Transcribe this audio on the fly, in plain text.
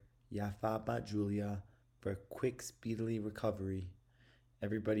Yafa Bat Julia, for a quick, speedily recovery.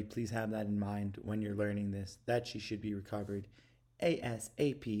 Everybody, please have that in mind when you're learning this, that she should be recovered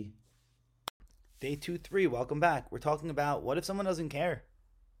ASAP. Day 2-3, welcome back. We're talking about what if someone doesn't care?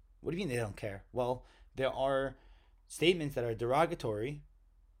 What do you mean they don't care? Well, there are statements that are derogatory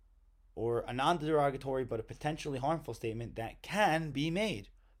or a non derogatory but a potentially harmful statement that can be made.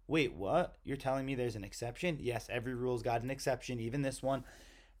 Wait, what? You're telling me there's an exception? Yes, every rule's got an exception, even this one.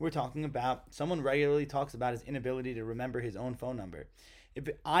 We're talking about someone regularly talks about his inability to remember his own phone number. If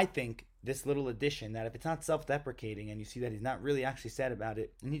I think this little addition that if it's not self-deprecating and you see that he's not really actually sad about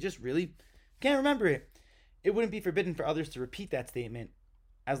it and he just really can't remember it, it wouldn't be forbidden for others to repeat that statement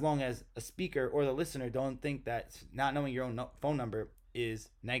as long as a speaker or the listener don't think that not knowing your own phone number is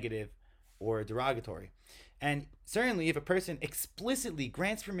negative or derogatory. And certainly, if a person explicitly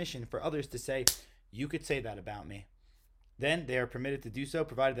grants permission for others to say, you could say that about me, then they are permitted to do so,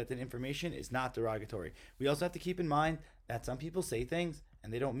 provided that the information is not derogatory. We also have to keep in mind that some people say things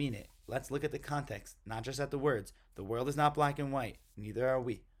and they don't mean it. Let's look at the context, not just at the words. The world is not black and white, neither are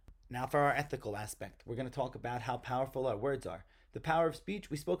we. Now, for our ethical aspect, we're going to talk about how powerful our words are. The power of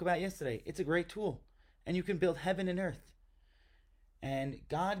speech we spoke about yesterday. It's a great tool, and you can build heaven and earth. And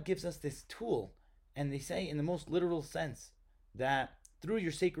God gives us this tool, and they say in the most literal sense that through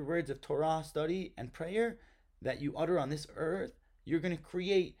your sacred words of Torah study and prayer that you utter on this earth, you're going to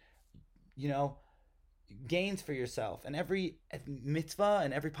create, gains for yourself. And every mitzvah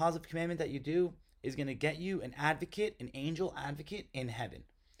and every positive commandment that you do is going to get you an advocate, an angel advocate in heaven.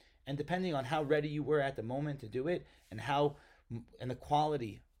 And depending on how ready you were at the moment to do it and the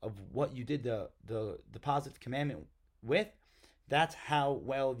quality of what you did the positive commandment with, that's how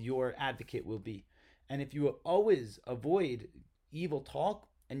well your advocate will be. And if you always avoid evil talk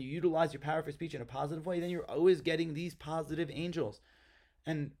and you utilize your power for speech in a positive way, then you're always getting these positive angels.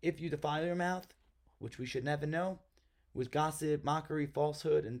 And if you defile your mouth, which we should never know, with gossip, mockery,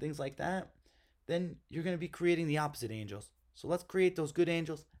 falsehood, and things like that, then you're going to be creating the opposite angels. So let's create those good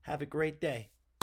angels. Have a great day.